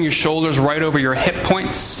by bringing your shoulders right over your hip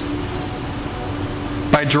points,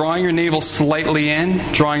 by drawing your navel slightly in,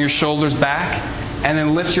 drawing your shoulders back, and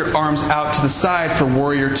then lift your arms out to the side for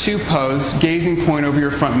Warrior Two pose, gazing point over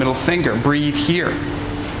your front middle finger. Breathe here.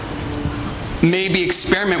 Maybe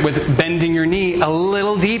experiment with bending your knee a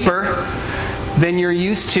little deeper than you're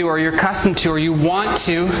used to or you're accustomed to or you want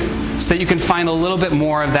to, so that you can find a little bit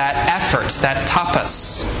more of that effort, that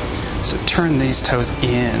tapas. So turn these toes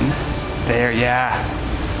in. There, yeah.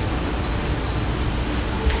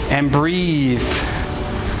 And breathe.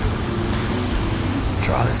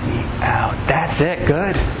 Draw this knee out. That's it.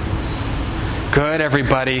 Good. Good,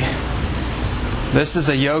 everybody. This is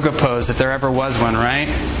a yoga pose if there ever was one, right?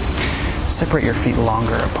 Separate your feet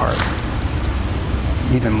longer apart.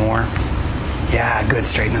 Even more. Yeah, good.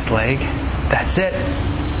 Straighten this leg. That's it.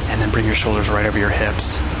 And then bring your shoulders right over your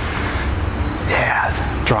hips.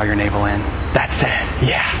 Yeah, draw your navel in. That's it.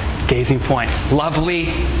 Yeah, gazing point. Lovely.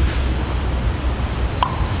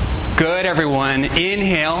 Good, everyone.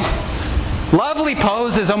 Inhale. Lovely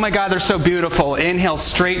poses. Oh my God, they're so beautiful. Inhale,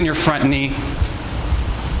 straighten your front knee.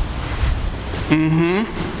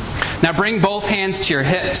 Now bring both hands to your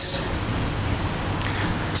hips.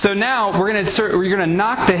 So now you're going to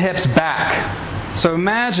knock the hips back. So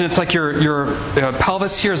imagine it's like your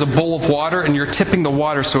pelvis here is a bowl of water, and you're tipping the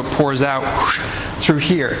water so it pours out through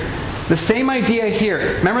here. The same idea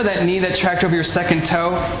here. Remember that knee that tracked over your second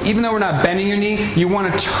toe? Even though we're not bending your knee, you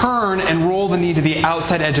want to turn and roll the knee to the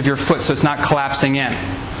outside edge of your foot so it's not collapsing in.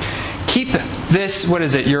 Keep this,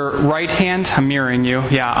 your right hand, I'm mirroring you,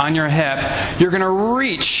 on your hip. You're going to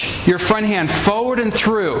reach your front hand forward and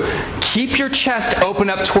through. Keep your chest open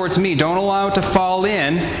up towards me. Don't allow it to fall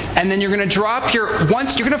in. And then you're going to drop you're going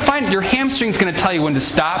to find your hamstring's going to tell you when to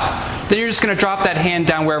stop. Then you're just going to drop that hand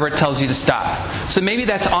down wherever it tells you to stop. So maybe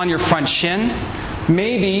that's on your front shin.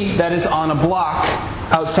 Maybe that is on a block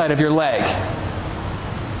outside of your leg.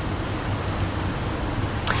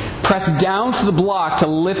 Press down to the block to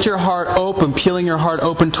lift your heart open, peeling your heart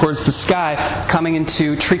open towards the sky, coming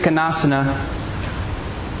into Trikonasana.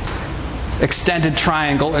 Extended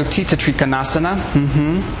triangle, Utthita Trikonasana.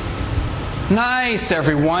 Nice,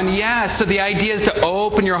 everyone. Yeah, so the idea is to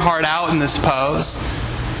open your heart out in this pose.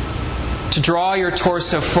 To draw your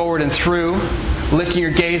torso forward and through, lifting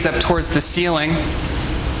your gaze up towards the ceiling.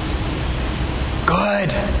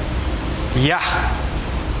 Good. Yeah.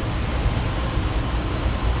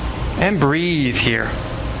 And breathe here.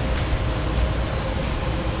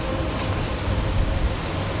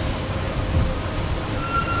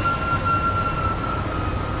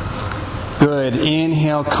 Good.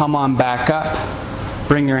 Inhale, come on back up.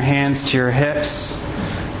 Bring your hands to your hips.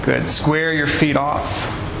 Good. Square your feet off.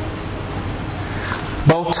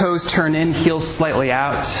 Both toes turn in, heels slightly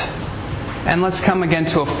out. And let's come again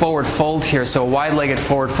to a forward fold here. So a wide-legged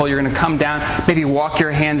forward fold. You're going to come down, maybe walk your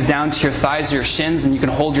hands down to your thighs or your shins, and you can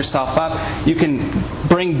hold yourself up. You can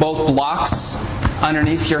bring both blocks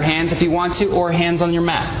underneath your hands if you want to, or hands on your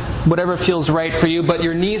mat. Whatever feels right for you, but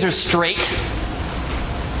your knees are straight.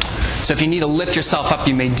 So if you need to lift yourself up,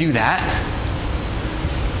 you may do that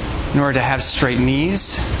in order to have straight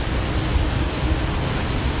knees.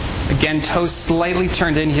 Again, toes slightly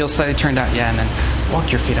turned in, heels slightly turned out. Yeah, and then walk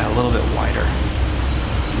your feet out a little bit wider.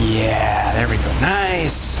 Yeah, there we go.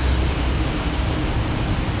 Nice.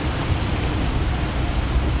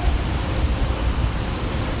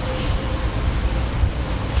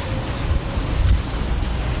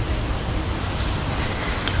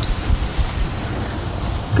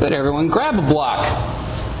 Good, everyone. Grab a block.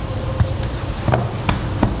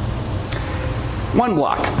 One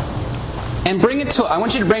block. And I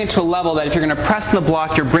want you to bring it to a level that if you're going to press the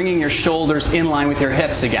block, you're bringing your shoulders in line with your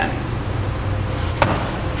hips again.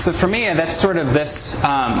 So for me, that's sort of this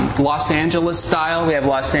Los Angeles style. We have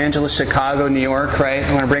Los Angeles, Chicago, New York, right?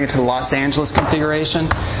 I want to bring it to the Los Angeles configuration.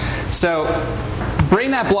 So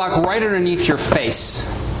bring that block right underneath your face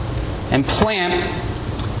and plant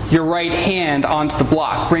your right hand onto the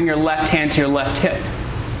block. Bring your left hand to your left hip.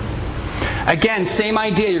 Again, same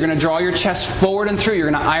idea. You're going to draw your chest forward and through. You're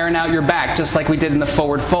going to iron out your back, just like we did in the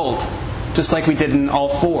forward fold. Just like we did in all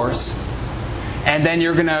fours. And then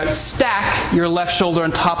you're going to stack your left shoulder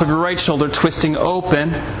on top of your right shoulder, twisting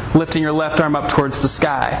open, lifting your left arm up towards the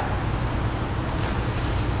sky.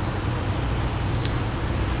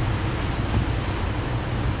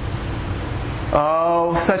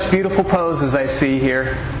 Oh, such beautiful poses I see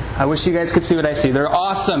here. I wish you guys could see what I see. They're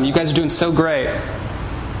awesome. You guys are doing so great.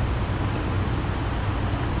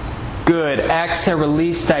 Good. Exhale,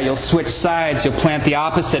 release that. You'll switch sides. You'll plant the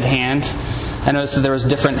opposite hand. I noticed that there was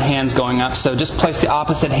different hands going up, so just place the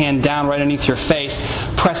opposite hand down right underneath your face.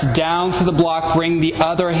 Press down through the block. Bring the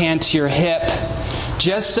other hand to your hip.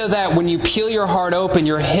 Just so that when you peel your heart open,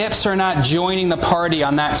 your hips are not joining the party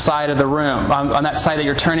on that side of the room, on that side that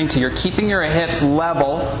you're turning to. You're keeping your hips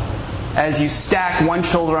level as you stack one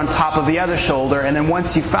shoulder on top of the other shoulder, and then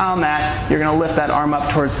once you found that, you're going to lift that arm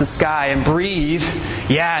up towards the sky and breathe.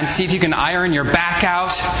 Yeah, and see if you can iron your back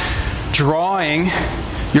out, drawing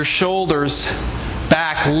your shoulders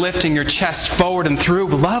back, lifting your chest forward and through.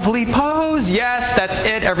 Lovely pose. Yes, that's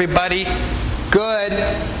it, everybody. Good.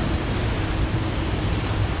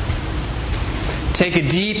 Take a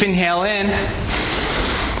deep inhale in.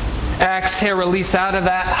 Exhale, release out of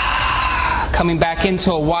that. Coming back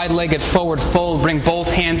into a wide-legged forward fold. Bring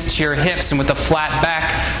both hands to your hips, and with a flat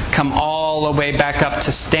back, come all the way back up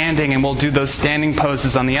to standing, and we'll do those standing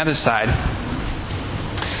poses on the other side.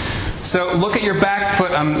 So look at your back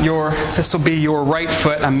foot. This will be your right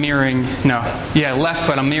foot. Left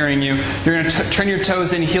foot. I'm mirroring you. You're going to turn your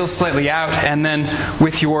toes in, heels slightly out, and then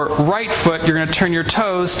with your right foot, you're going to turn your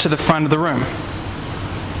toes to the front of the room.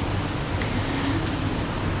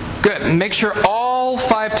 Good. And make sure all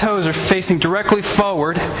 5 toes are facing directly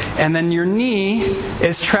forward, and then your knee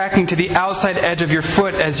is tracking to the outside edge of your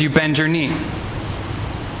foot as you bend your knee.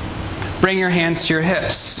 Bring your hands to your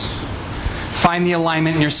hips. Find the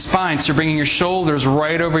alignment in your spine. So you're bringing your shoulders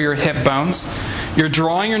right over your hip bones. You're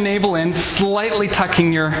drawing your navel in, slightly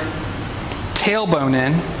tucking your tailbone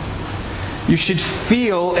in. You should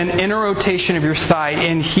feel an inner rotation of your thigh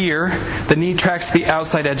in here. The knee tracks the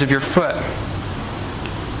outside edge of your foot.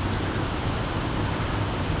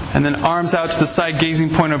 And then arms out to the side,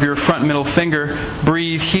 gazing point over your front middle finger.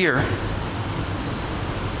 Breathe here.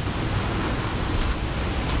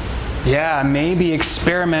 Yeah, maybe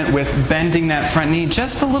experiment with bending that front knee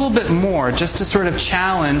just a little bit more, just to sort of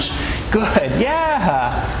challenge. Good,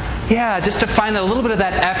 yeah, just to find a little bit of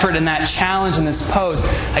that effort and that challenge in this pose.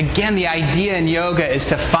 Again, the idea in yoga is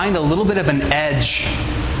to find a little bit of an edge.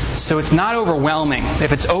 So it's not overwhelming.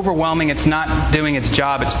 If it's overwhelming, it's not doing its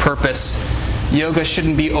job, its purpose. Yoga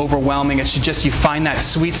shouldn't be overwhelming. It should just, you find that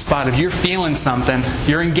sweet spot of you're feeling something,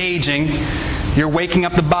 you're engaging, you're waking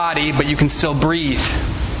up the body, but you can still breathe.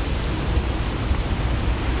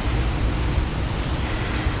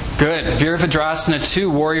 Good. Virabhadrasana 2,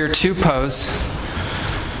 Warrior 2 pose.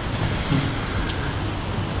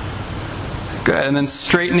 Good. And then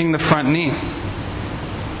straightening the front knee.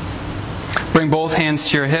 Bring both hands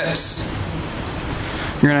to your hips.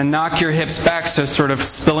 You're going to knock your hips back, so sort of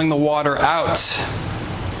spilling the water out.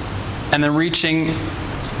 And then reaching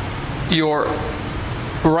your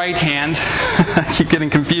right hand, I keep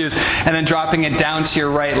getting confused, and then dropping it down to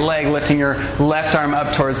your right leg, lifting your left arm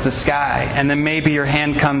up towards the sky. And then maybe your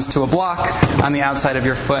hand comes to a block on the outside of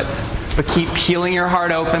your foot. But keep peeling your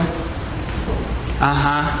heart open.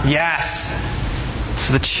 Yes.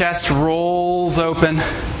 So the chest rolls open.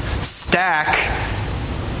 Stack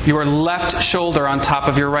your left shoulder on top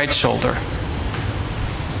of your right shoulder.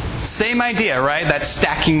 Same idea, right? That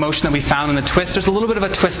stacking motion that we found in the twist. There's a little bit of a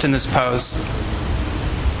twist in this pose.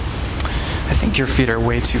 I think your feet are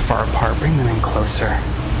way too far apart. Bring them in closer.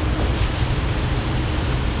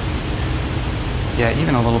 Yeah,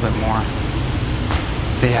 even a little bit more.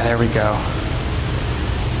 Yeah, there we go.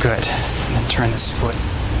 Good. And then turn this foot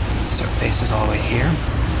so it faces all the way here.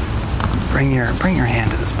 Bring your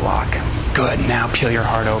hand to this block. Good. Now peel your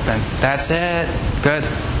heart open. That's it. Good.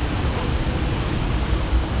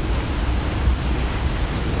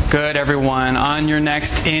 Good, everyone. On your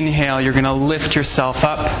next inhale, you're going to lift yourself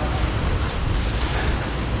up.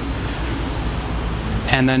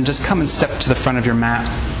 And then just come and step to the front of your mat.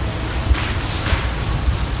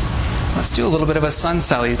 Let's do a little bit of a sun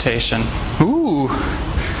salutation. Ooh.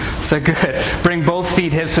 So good. Bring both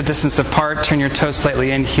feet hips-width distance apart. Turn your toes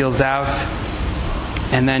slightly in, heels out.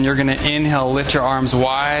 And then you're going to inhale, lift your arms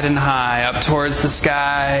wide and high up towards the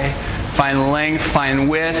sky. Find length, find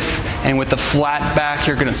width. And with the flat back,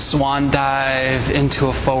 you're going to swan dive into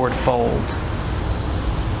a forward fold.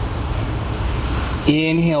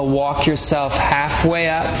 Inhale, walk yourself halfway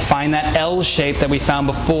up. Find that L shape that we found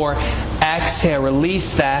before. Exhale,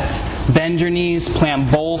 release that. Bend your knees,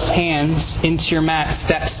 plant both hands into your mat.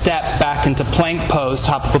 Step back into plank pose,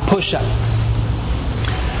 top of a push-up.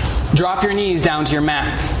 Drop your knees down to your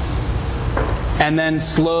mat. And then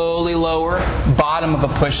slowly lower, bottom of a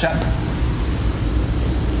push-up.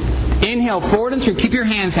 Inhale, forward and through. Keep your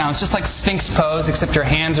hands down. It's just like Sphinx pose, except your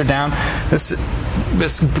hands are down. This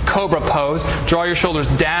Cobra pose. Draw your shoulders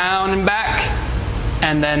down and back.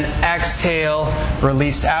 And then exhale,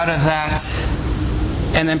 release out of that.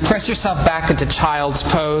 And then press yourself back into child's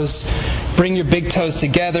pose. Bring your big toes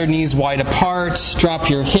together, knees wide apart. Drop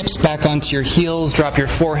your hips back onto your heels. Drop your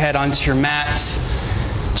forehead onto your mat.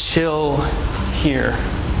 Chill here.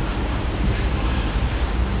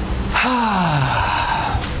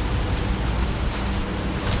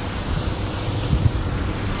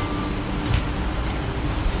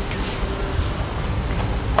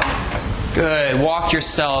 Good. Walk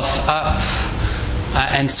yourself up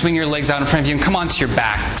and swing your legs out in front of you and come onto your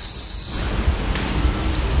backs.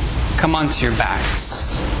 Come onto your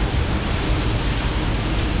backs.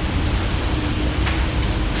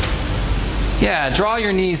 Yeah, draw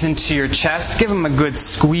your knees into your chest. Give them a good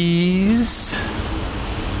squeeze.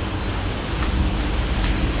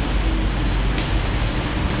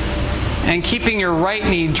 And keeping your right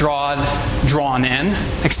knee drawn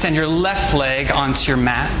in, extend your left leg onto your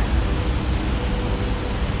mat.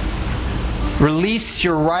 Release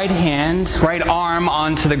your right arm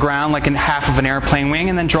onto the ground like in half of an airplane wing,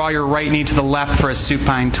 and then draw your right knee to the left for a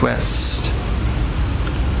supine twist.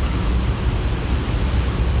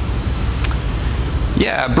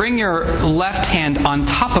 Yeah, bring your left hand on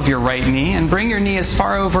top of your right knee and bring your knee as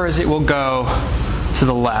far over as it will go to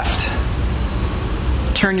the left.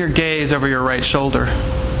 Turn your gaze over your right shoulder.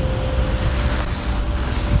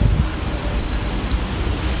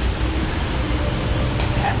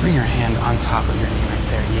 Bring your hand on top of your knee right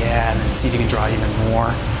there. Yeah, and then see if you can draw it even more.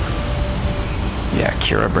 Yeah,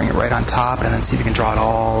 Kira, bring it right on top, and then see if you can draw it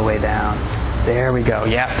all the way down. There we go.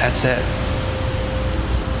 Yeah, that's it.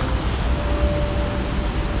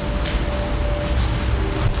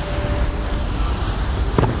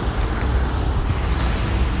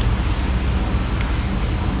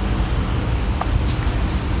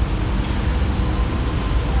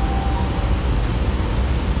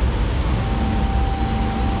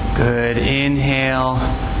 Good. Inhale,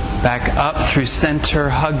 back up through center.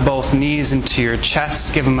 Hug both knees into your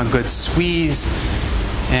chest. Give them a good squeeze.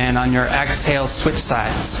 And on your exhale, switch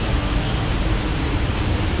sides.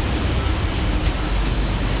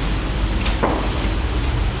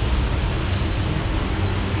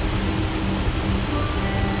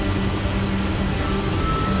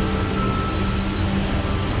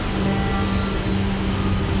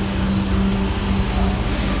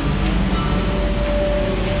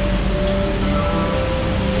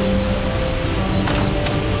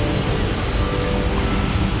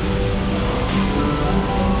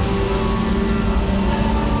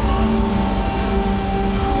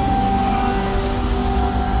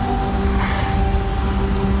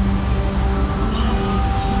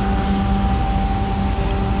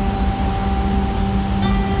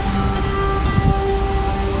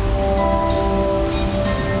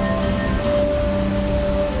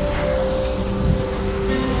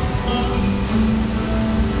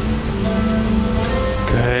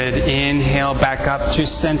 Inhale, back up through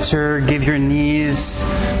center. Give your knees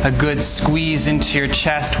a good squeeze into your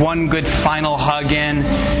chest. One good final hug in.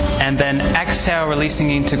 And then exhale,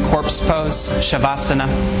 releasing into corpse pose, Shavasana.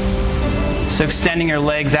 So extending your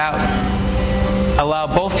legs out. Allow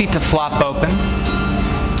both feet to flop open.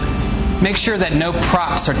 Make sure that no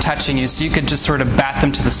props are touching you, so you could just sort of bat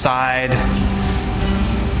them to the side.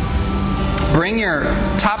 Bring your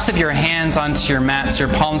tops of your hands onto your mat, so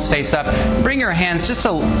your palms face up. Bring your hands just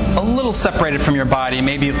a little separated from your body,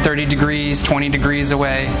 maybe 30 degrees, 20 degrees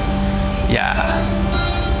away. Yeah.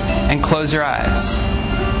 And close your eyes.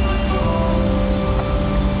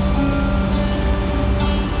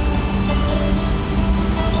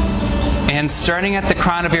 And starting at the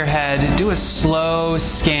crown of your head, do a slow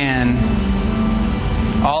scan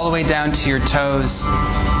all the way down to your toes,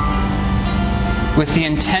 with the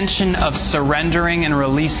intention of surrendering and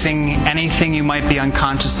releasing anything you might be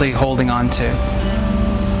unconsciously holding on to.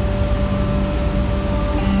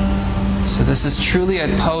 So this is truly a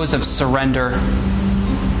pose of surrender.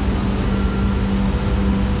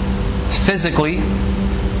 Physically,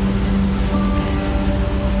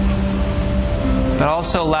 but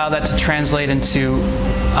also allow that to translate into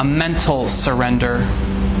a mental surrender.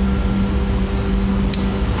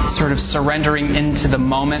 Sort of surrendering into the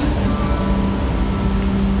moment.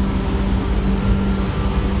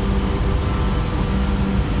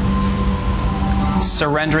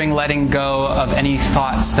 Surrendering, letting go of any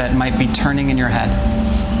thoughts that might be turning in your head.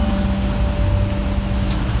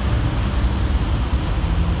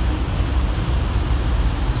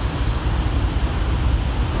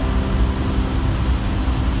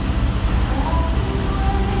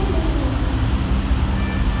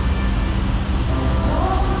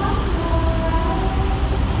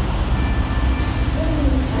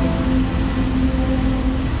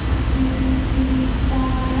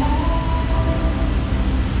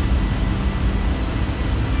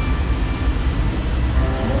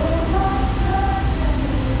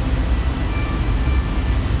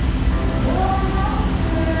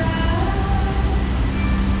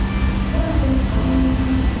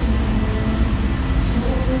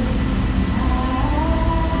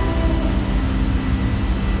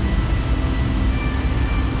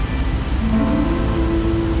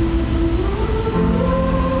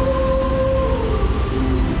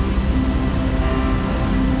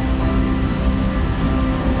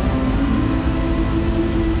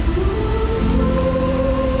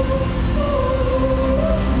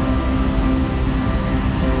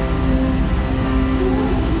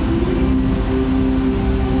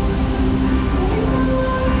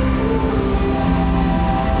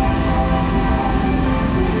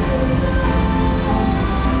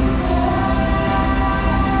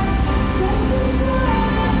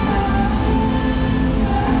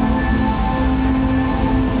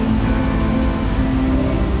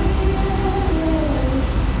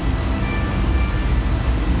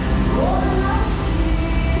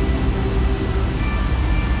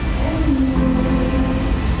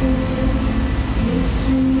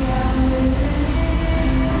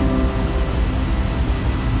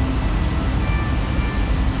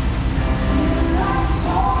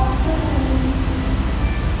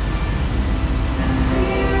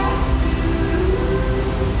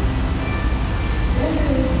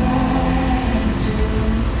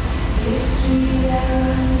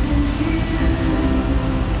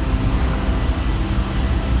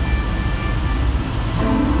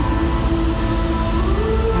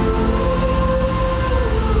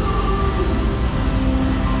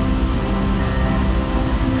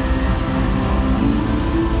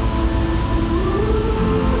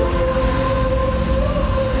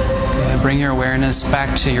 awareness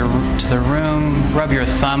back to the room. Rub your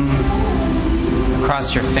thumb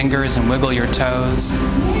across your fingers and wiggle your toes.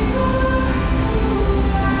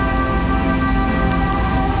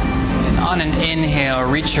 And on an inhale,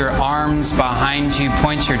 reach your arms behind you,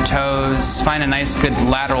 point your toes, find a nice good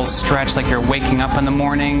lateral stretch like you're waking up in the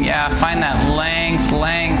morning. Yeah, find that length.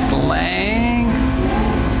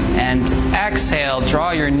 And exhale,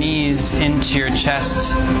 draw your knees into your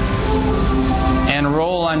chest and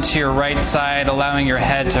roll onto your right side, allowing your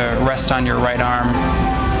head to rest on your right arm.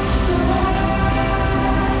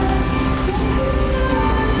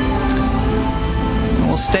 And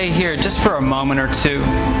we'll stay here just for a moment or two.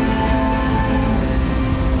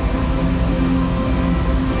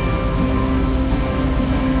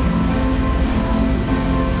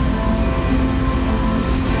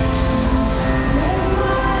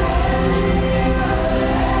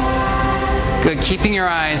 Good. Keeping your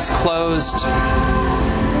eyes closed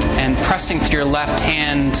and pressing through your left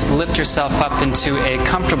hand, lift yourself up into a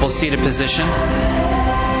comfortable seated position.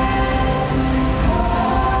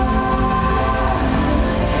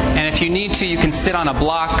 And if you need to, you can sit on a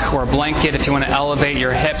block or a blanket if you want to elevate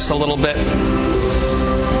your hips a little bit.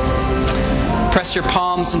 Press your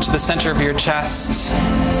palms into the center of your chest.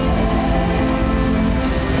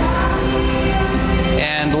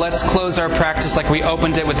 And let's close our practice like we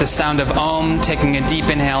opened it with the sound of Om, taking a deep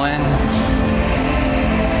inhale in.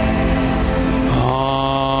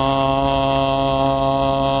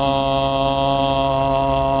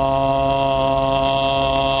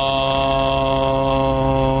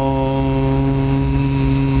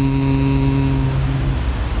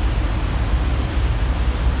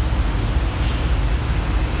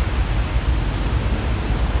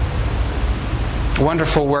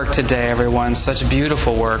 Wonderful work today, everyone. Such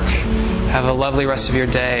beautiful work. Have a lovely rest of your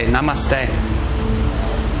day. Namaste.